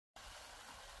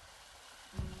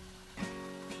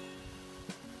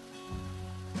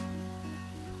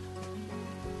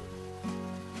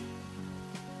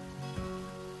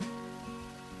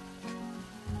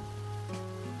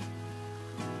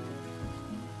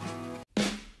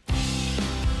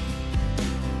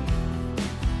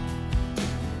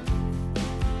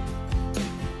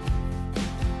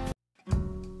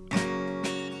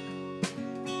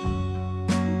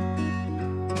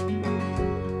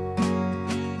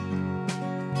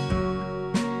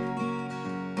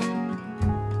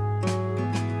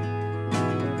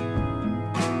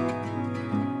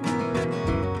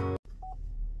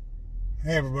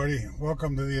Hey everybody,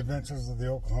 welcome to the adventures of the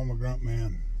Oklahoma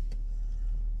Gruntman.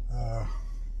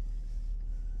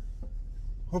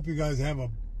 Hope you guys have a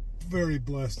very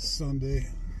blessed Sunday.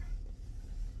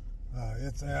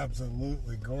 It's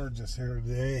absolutely gorgeous here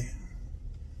today.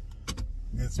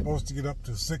 It's supposed to get up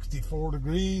to 64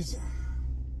 degrees.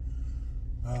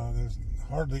 There's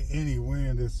hardly any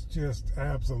wind. It's just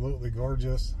absolutely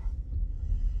gorgeous.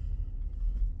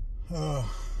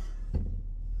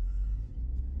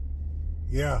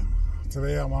 Yeah,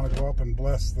 today I want to go up and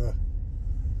bless the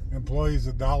employees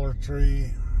of Dollar Tree.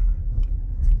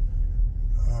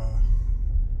 I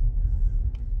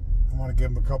want to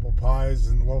give them a couple pies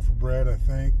and a loaf of bread, I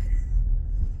think.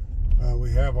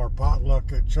 We have our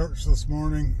potluck at church this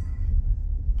morning.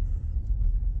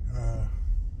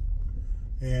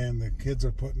 And the kids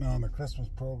are putting on the Christmas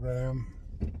program.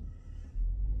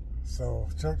 So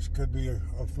church could be a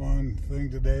fun thing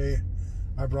today.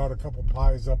 I brought a couple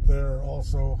pies up there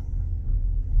also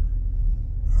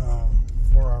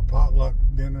for our potluck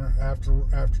dinner after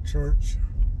church.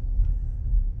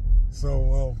 So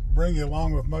we'll bring you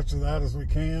along with much of that as we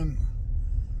can.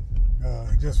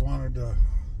 Just wanted to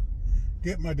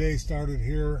get my day started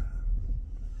here.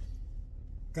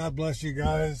 God bless you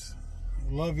guys.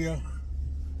 I love you.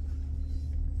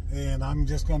 And I'm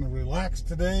just going to relax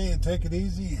today and take it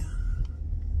easy.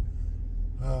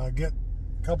 Get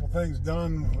a couple things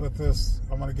done with this.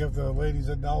 I'm going to give the ladies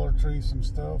at Dollar Tree some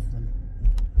stuff, and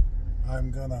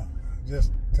I'm going to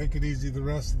just take it easy the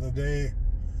rest of the day.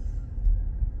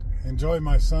 Enjoy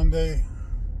my Sunday.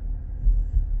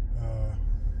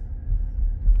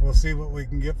 We'll see what we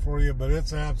can get for you, but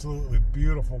it's an absolutely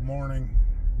beautiful morning.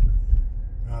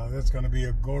 It's going to be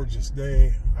a gorgeous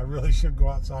day. I really should go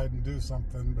outside and do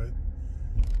something, but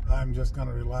I'm just going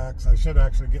to relax. I should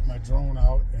actually get my drone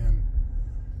out and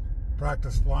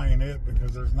practice flying it,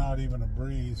 because there's not even a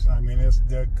breeze. I mean, it's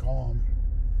dead calm,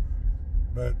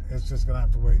 but it's just going to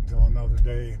have to wait until another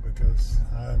day because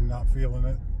I'm not feeling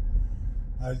it.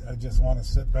 I just want to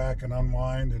sit back and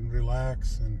unwind and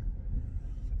relax and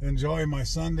enjoy my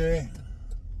Sunday.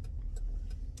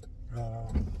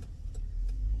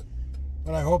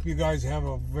 But I hope you guys have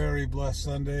a very blessed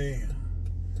Sunday.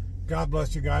 God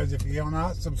bless you guys. If you are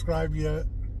not subscribed yet,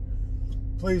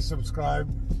 please subscribe.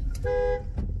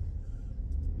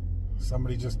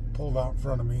 Somebody just pulled out in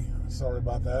front of me. Sorry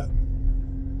about that.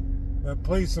 But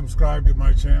please subscribe to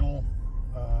my channel.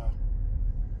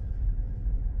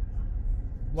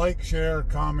 Like, share,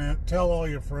 comment, tell all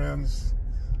your friends,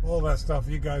 all that stuff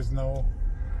you guys know.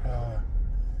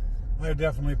 I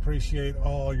definitely appreciate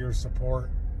all your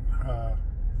support.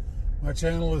 My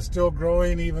channel is still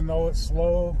growing, even though it's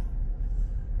slow.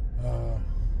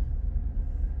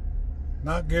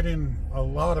 Not getting a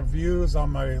lot of views on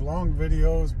my long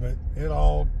videos, but it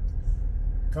all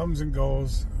comes and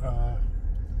goes.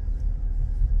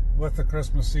 With the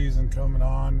Christmas season coming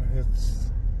on,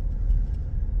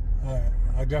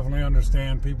 I definitely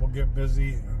understand people get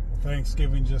busy.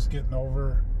 Thanksgiving just getting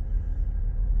over.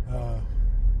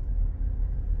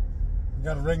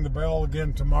 Got to ring the bell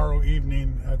again tomorrow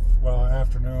evening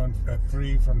afternoon at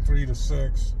 3, from 3 to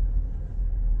 6.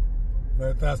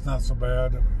 But that's not so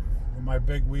bad. My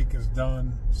big week is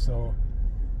done, so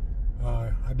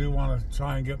I do want to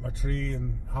try and get my tree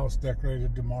and house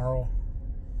decorated tomorrow.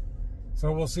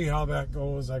 So we'll see how that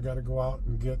goes. I got to go out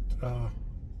and get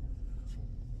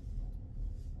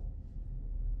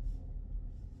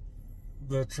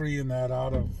the tree and that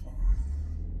out of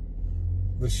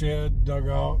the shed, dug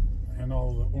out, and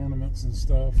all the ornaments and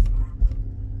stuff.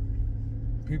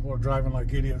 People are driving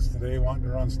like idiots today, wanting to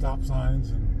run stop signs,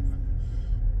 and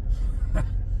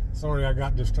sorry I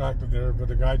got distracted there, but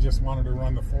the guy just wanted to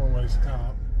run the four-way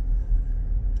stop.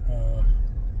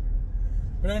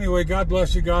 But anyway, God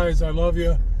bless you guys. I love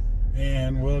you,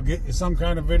 and we'll get you some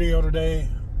kind of video today.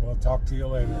 We'll talk to you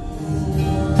later.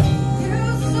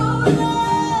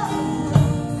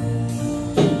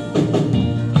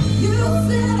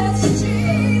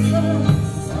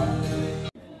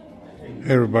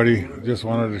 Hey everybody, just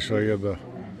wanted to show you the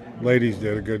ladies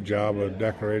did a good job of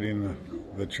decorating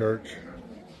the church.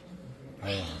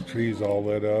 Trees all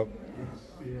lit up.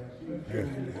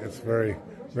 It's very,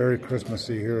 very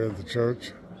Christmassy here at the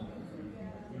church.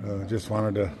 Just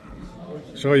wanted to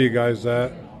show you guys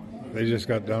that. They just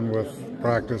got done with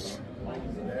practice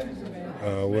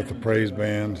with the praise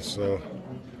band. So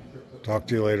talk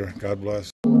to you later. God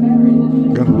bless.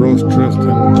 Gonna roast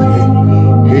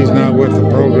Tristan. He's not with the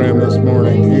program this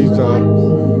morning. He's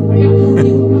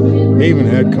he even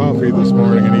had coffee this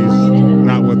morning, and he's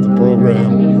not with the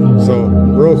program. So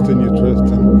roasting you,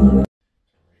 Tristan.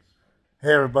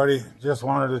 Hey everybody, just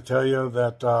wanted to tell you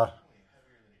that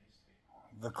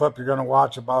the clip you're going to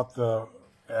watch about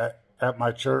at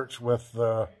my church with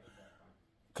the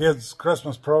kids'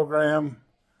 Christmas program.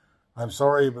 I'm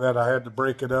sorry that I had to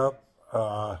break it up,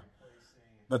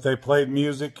 but they played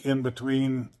music in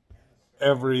between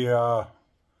every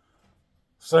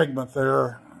segment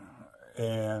there,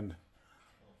 and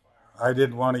I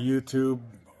didn't want a YouTube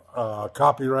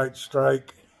copyright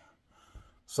strike,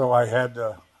 so I had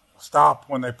to stop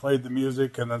when they played the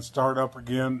music and then start up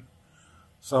again.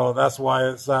 So that's why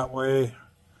it's that way.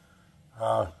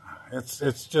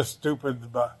 It's just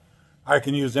stupid, but I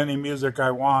can use any music I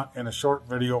want in a short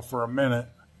video for a minute,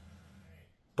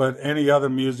 but any other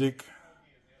music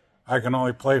I can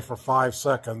only play for 5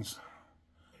 seconds.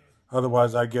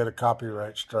 Otherwise I get a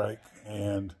copyright strike,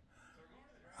 and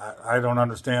I don't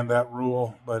understand that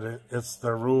rule, but it's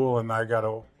the rule and I got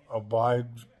to abide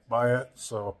by it.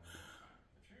 So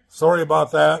sorry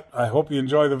about that. I hope you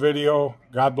enjoy the video.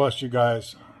 God bless you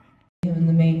guys. In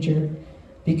the manger,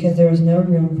 because there was no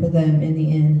room for them in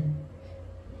the inn.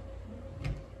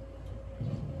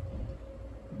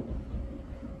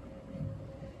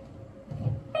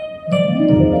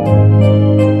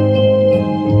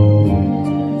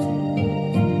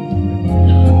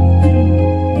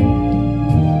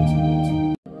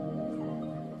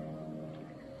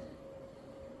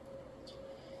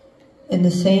 In the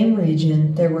same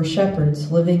region there were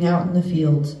shepherds living out in the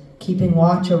fields, keeping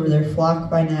watch over their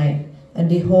flock by night. And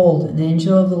behold, an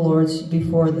angel of the Lord stood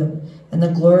before them, and the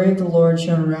glory of the Lord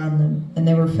shone around them, and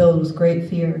they were filled with great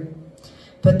fear.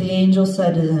 But the angel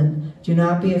said to them, "Do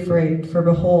not be afraid, for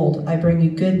behold, I bring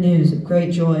you good news of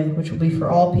great joy, which will be for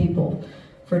all people.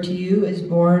 For to you is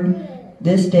born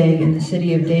this day in the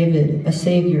city of David a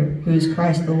Savior, who is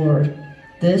Christ the Lord.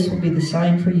 This will be the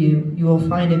sign for you. You will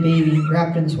find a baby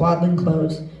wrapped in swaddling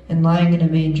clothes and lying in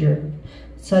a manger."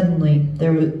 Suddenly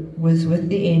there was with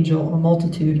the angel a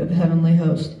multitude of heavenly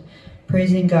hosts,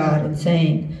 praising God and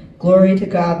saying, "Glory to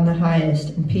God in the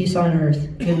highest, and peace on earth,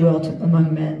 goodwill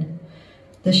among men."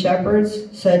 The shepherds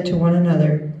said to one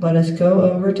another, "Let us go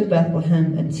over to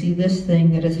Bethlehem and see this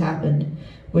thing that has happened,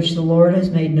 which the Lord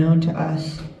has made known to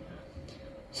us."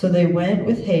 So they went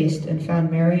with haste and found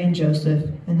Mary and Joseph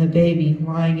and the baby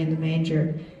lying in the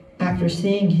manger. After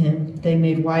seeing him, they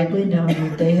made widely known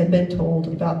what they had been told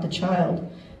about the child,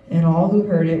 and all who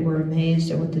heard it were amazed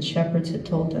at what the shepherds had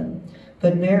told them.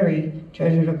 But Mary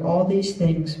treasured up all these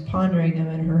things, pondering them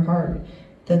in her heart.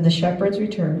 Then the shepherds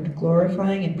returned,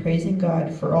 glorifying and praising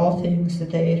God for all things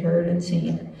that they had heard and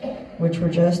seen, which were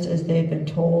just as they had been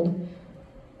told.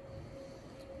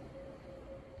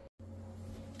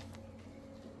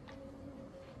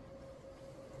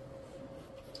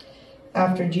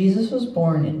 After Jesus was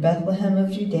born in Bethlehem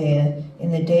of Judea,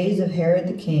 in the days of Herod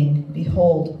the king,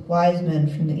 behold, wise men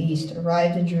from the east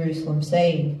arrived in Jerusalem,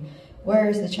 saying, "Where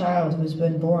is the child who has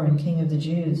been born King of the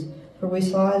Jews? For we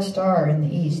saw his star in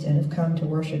the east and have come to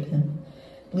worship him."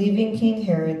 Leaving King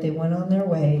Herod, they went on their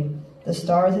way. The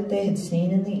star that they had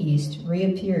seen in the east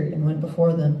reappeared and went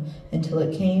before them, until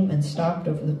it came and stopped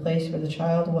over the place where the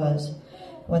child was.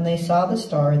 When they saw the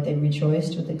star, they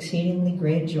rejoiced with exceedingly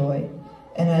great joy.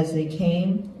 And as they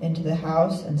came into the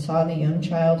house and saw the young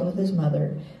child with his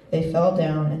mother, they fell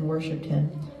down and worshipped him.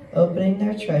 Opening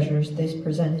their treasures, they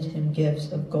presented him gifts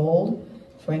of gold,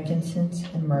 frankincense,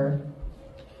 and myrrh.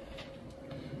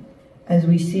 As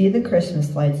we see the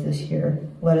Christmas lights this year,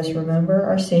 let us remember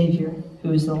our Savior,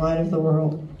 who is the light of the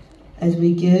world. As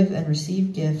we give and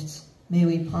receive gifts, may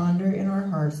we ponder in our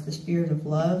hearts the spirit of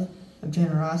love, of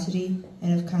generosity,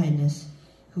 and of kindness,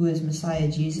 who is Messiah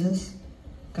Jesus,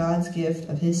 God's gift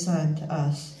of his Son to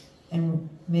us, and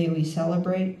may we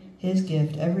celebrate his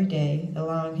gift every day,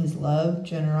 allowing his love,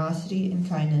 generosity, and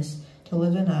kindness to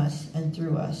live in us and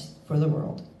through us for the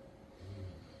world.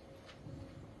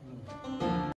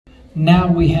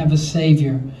 Now we have a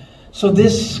Savior. So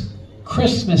this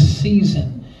Christmas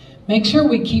season, make sure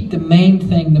we keep the main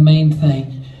thing the main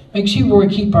thing. Make sure we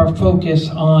keep our focus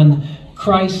on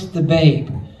Christ the babe.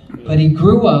 But he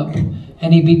grew up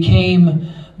and he became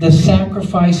the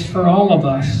sacrifice for all of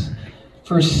us,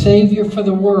 for Savior for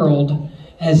the world,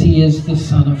 as he is the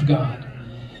Son of God.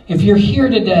 If you're here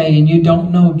today and you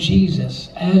don't know Jesus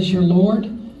as your Lord,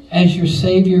 as your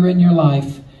Savior in your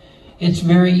life, it's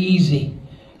very easy.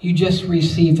 You just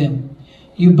receive him.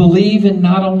 You believe in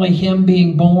not only him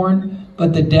being born,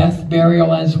 but the death,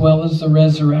 burial, as well as the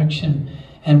resurrection.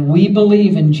 And we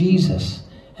believe in Jesus.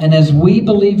 And as we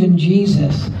believe in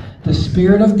Jesus, the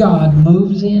Spirit of God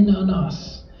moves in on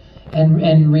us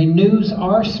and renews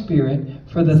our spirit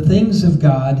for the things of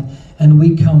God, and we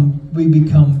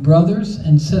become brothers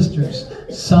and sisters,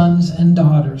 sons and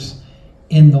daughters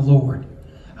in the Lord.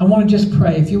 I want to just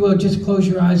pray. If you will, just close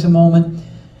your eyes a moment.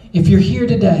 If you're here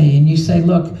today and you say,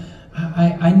 look,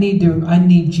 I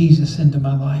need Jesus into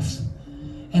my life.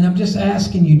 And I'm just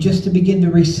asking you just to begin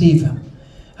to receive him.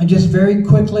 And just very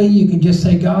quickly, you can just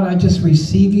say, God, I just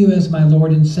receive you as my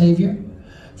Lord and Savior.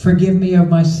 Forgive me of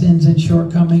my sins and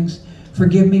shortcomings.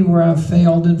 Forgive me where I've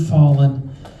failed and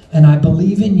fallen. And I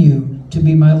believe in you to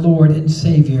be my Lord and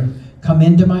Savior. Come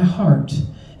into my heart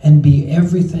and be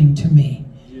everything to me.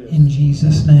 In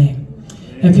Jesus' name.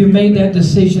 If you made that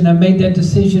decision, I made that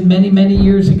decision many, many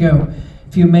years ago.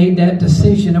 If you made that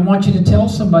decision, I want you to tell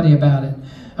somebody about it.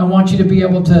 I want you to be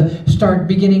able to start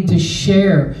beginning to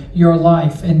share your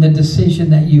life and the decision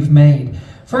that you've made.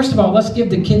 First of all, let's give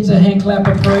the kids a hand clap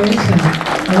of praise. And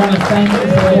I want to thank the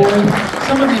Lord.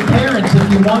 Some of you parents,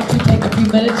 if you want to, take a few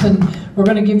minutes, and we're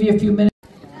going to give you a few minutes.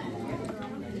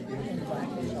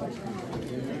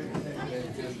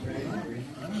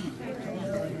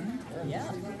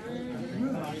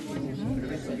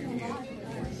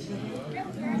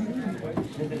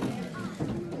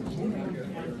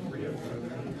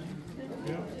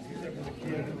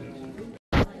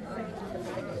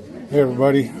 Hey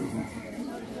everybody,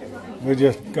 we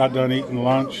just got done eating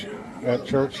lunch at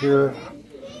church here.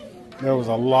 There was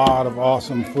a lot of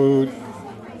awesome food.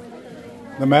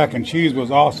 The mac and cheese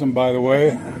was awesome, by the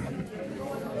way.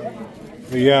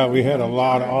 But yeah, we had a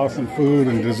lot of awesome food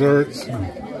and desserts.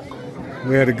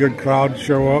 We had a good crowd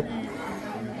show up.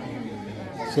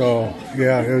 So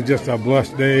yeah, it was just a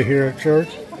blessed day here at church.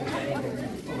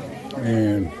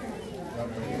 And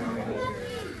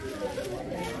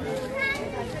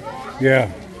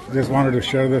yeah, just wanted to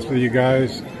share this with you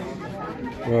guys.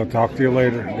 We'll talk to you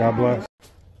later. God bless.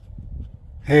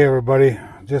 Hey everybody,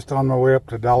 just on my way up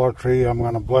to Dollar Tree. I'm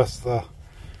going to bless the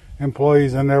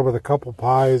employees in there with a couple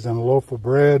pies and a loaf of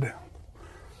bread.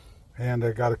 And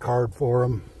I got a card for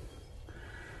them.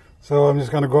 So I'm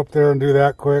just going to go up there and do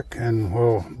that quick, and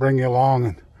we'll bring you along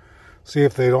and see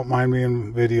if they don't mind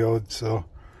being videoed. So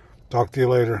talk to you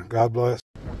later. God bless.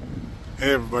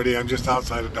 Hey everybody, I'm just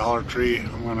outside of Dollar Tree.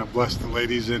 I'm going to bless the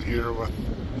ladies in here with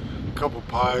a couple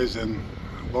pies and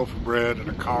a loaf of bread and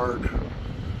a card.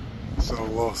 So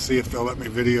we'll see if they'll let me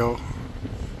video.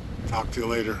 Talk to you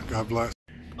later. God bless.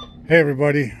 Hey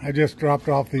everybody, I just dropped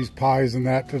off these pies and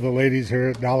that to the ladies here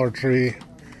at Dollar Tree.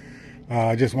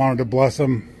 I just wanted to bless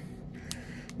them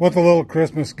with a little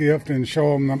Christmas gift and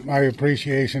show them my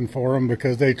appreciation for them,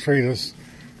 because they treat us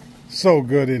so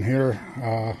good in here.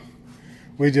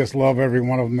 We just love every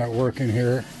one of them that work in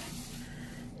here.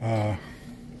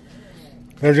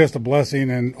 They're just a blessing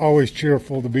and always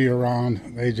cheerful to be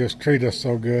around. They just treat us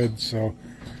so good. So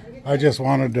I just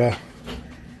wanted to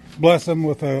bless them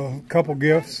with a couple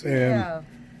gifts. And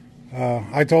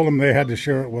I told them they had to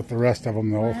share it with the rest of them,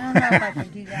 though. I don't know if I can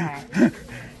do that.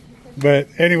 But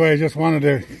anyway, I just wanted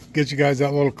to get you guys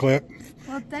that little clip.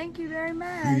 Well, thank you very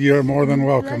much. You're more than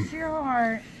welcome. Bless your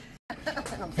heart.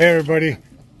 Hey everybody,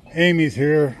 Amy's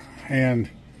here and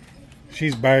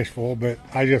she's bashful, but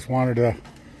I just wanted to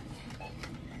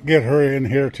get her in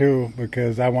here too,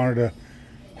 because I wanted to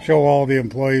show all the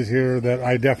employees here that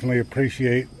I definitely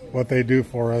appreciate what they do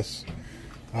for us.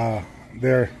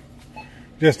 They're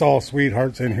just all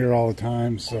sweethearts in here all the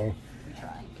time, so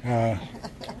at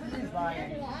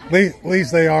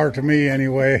least they are to me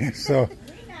anyway. So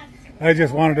I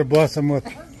just wanted to bless them with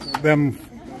them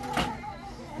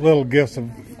little gifts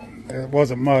of, it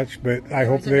wasn't much, but I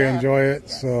hope they enjoy it.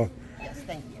 So Yes,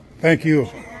 thank you. thank you.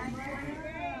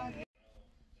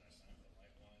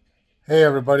 Hey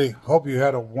everybody, hope you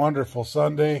had a wonderful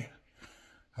Sunday.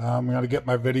 I'm going to get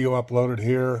my video uploaded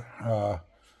here.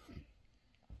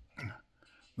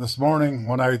 This morning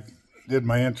when I did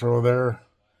my intro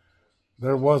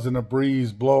there wasn't a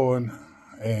breeze blowing,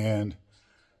 and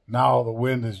now the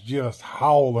wind is just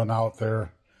howling out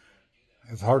there.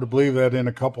 It's hard to believe that in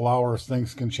a couple hours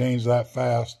things can change that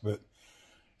fast. But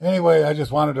anyway, I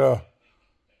just wanted to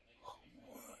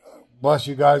bless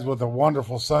you guys with a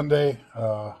wonderful Sunday.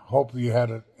 Hope you had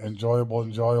an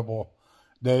enjoyable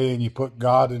day, and you put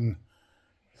God in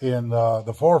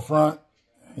the forefront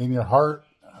in your heart.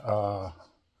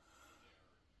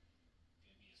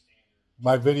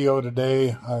 My video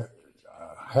today, I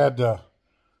had to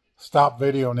stop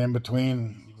videoing in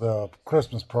between the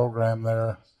Christmas program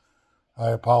there. I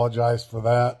apologize for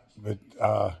that, but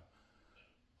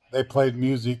they played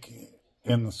music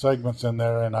in the segments in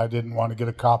there, and I didn't want to get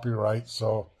a copyright,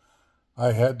 so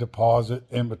I had to pause it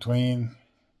in between.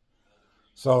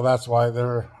 So that's why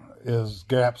there is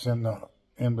gaps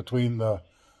in between the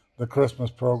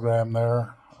Christmas program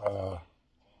there.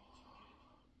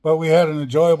 But we had an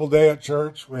enjoyable day at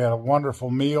church. We had a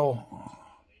wonderful meal.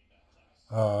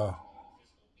 Yeah,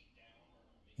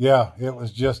 it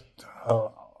was just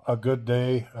a good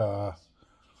day.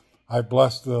 I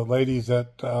blessed the ladies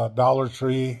at Dollar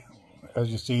Tree, as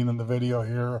you've seen in the video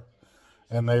here,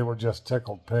 and they were just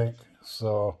tickled pink.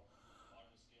 So,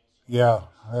 yeah,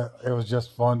 it was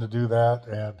just fun to do that.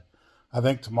 And I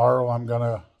think tomorrow I'm going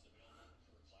to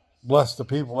bless the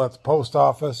people at the post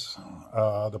office,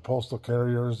 the postal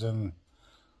carriers, and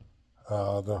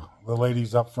the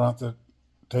ladies up front that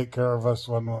take care of us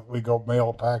when we go mail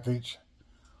a package.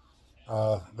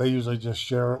 They usually just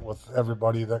share it with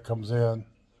everybody that comes in.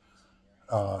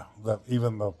 That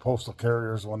even the postal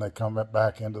carriers when they come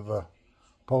back into the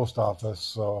post office.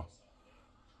 So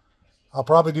I'll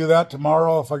probably do that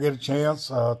tomorrow if I get a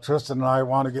chance. Tristan and I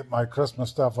want to get my Christmas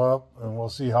stuff up, and we'll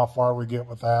see how far we get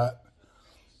with that.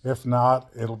 If not,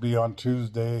 it'll be on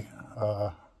Tuesday.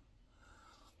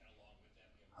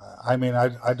 I mean,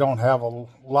 I don't have a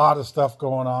lot of stuff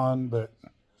going on, but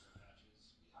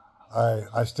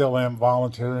I still am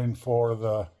volunteering for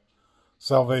the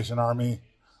Salvation Army.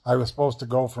 I was supposed to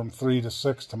go from 3 to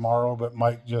 6 tomorrow, but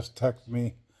Mike just texted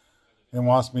me and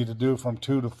wants me to do from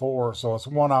 2 to 4. So it's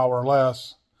 1 hour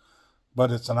less,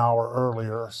 but it's an hour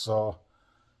earlier. So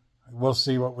we'll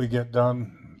see what we get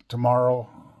done tomorrow.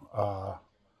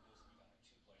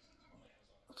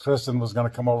 Tristan was going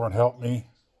to come over and help me.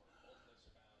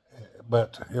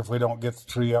 But if we don't get the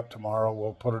tree up tomorrow,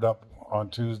 we'll put it up on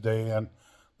Tuesday. And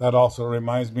that also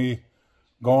reminds me,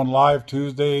 going live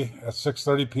Tuesday at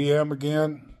 6:30 p.m.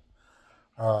 again.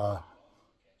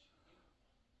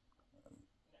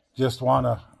 Just want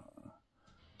to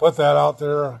put that out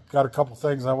there. Got a couple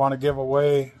things I want to give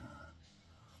away.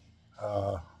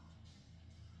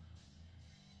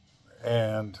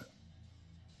 And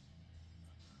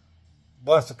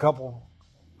bless a couple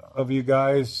of you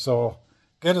guys. So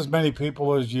get as many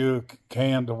people as you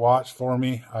can to watch for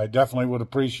me. I definitely would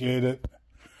appreciate it.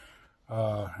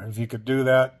 If you could do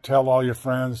that, tell all your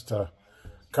friends to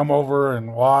come over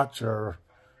and watch, or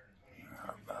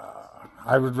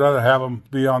I would rather have them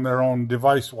be on their own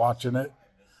device watching it,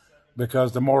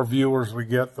 because the more viewers we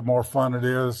get, the more fun it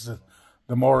is,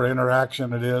 the more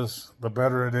interaction it is, the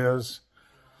better it is.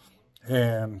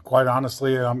 And quite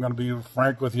honestly, I'm going to be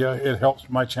frank with you, it helps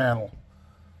my channel.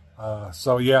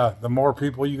 So yeah, the more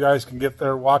people you guys can get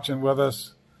there watching with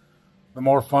us, the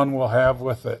more fun we'll have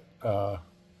with it.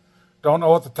 Don't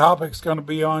know what the topic's going to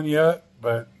be on yet,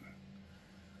 but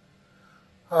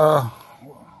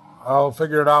I'll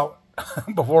figure it out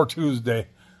before Tuesday.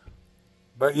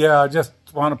 But yeah, I just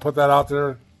want to put that out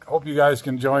there. Hope you guys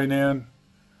can join in.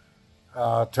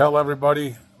 Tell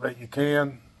everybody that you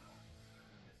can,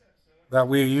 that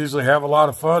we usually have a lot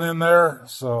of fun in there.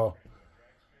 So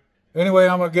anyway,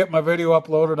 I'm going to get my video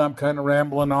uploaded. I'm kind of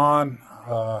rambling on.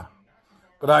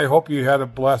 But I hope you had a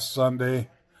blessed Sunday.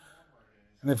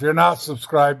 And if you're not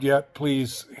subscribed yet,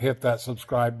 please hit that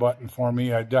subscribe button for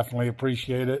me. I definitely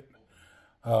appreciate it.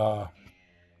 Like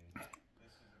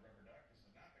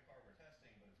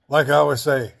I always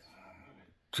say,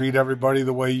 treat everybody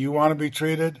the way you want to be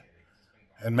treated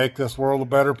and make this world a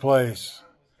better place.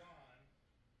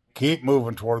 Keep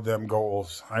moving toward them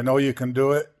goals. I know you can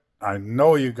do it. I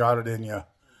know you got it in you.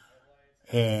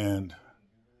 And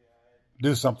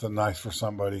do something nice for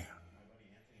somebody.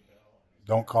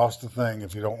 Don't cost a thing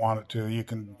if you don't want it to. You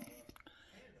can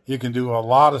do a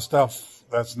lot of stuff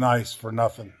that's nice for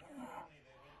nothing.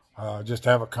 Just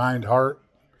have a kind heart.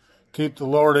 Keep the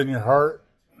Lord in your heart.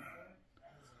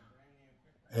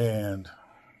 And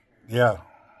yeah,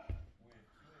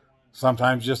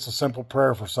 sometimes just a simple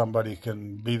prayer for somebody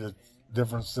can be the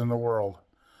difference in the world.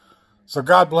 So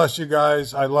God bless you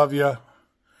guys. I love you.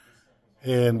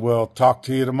 And we'll talk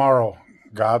to you tomorrow.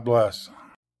 God bless.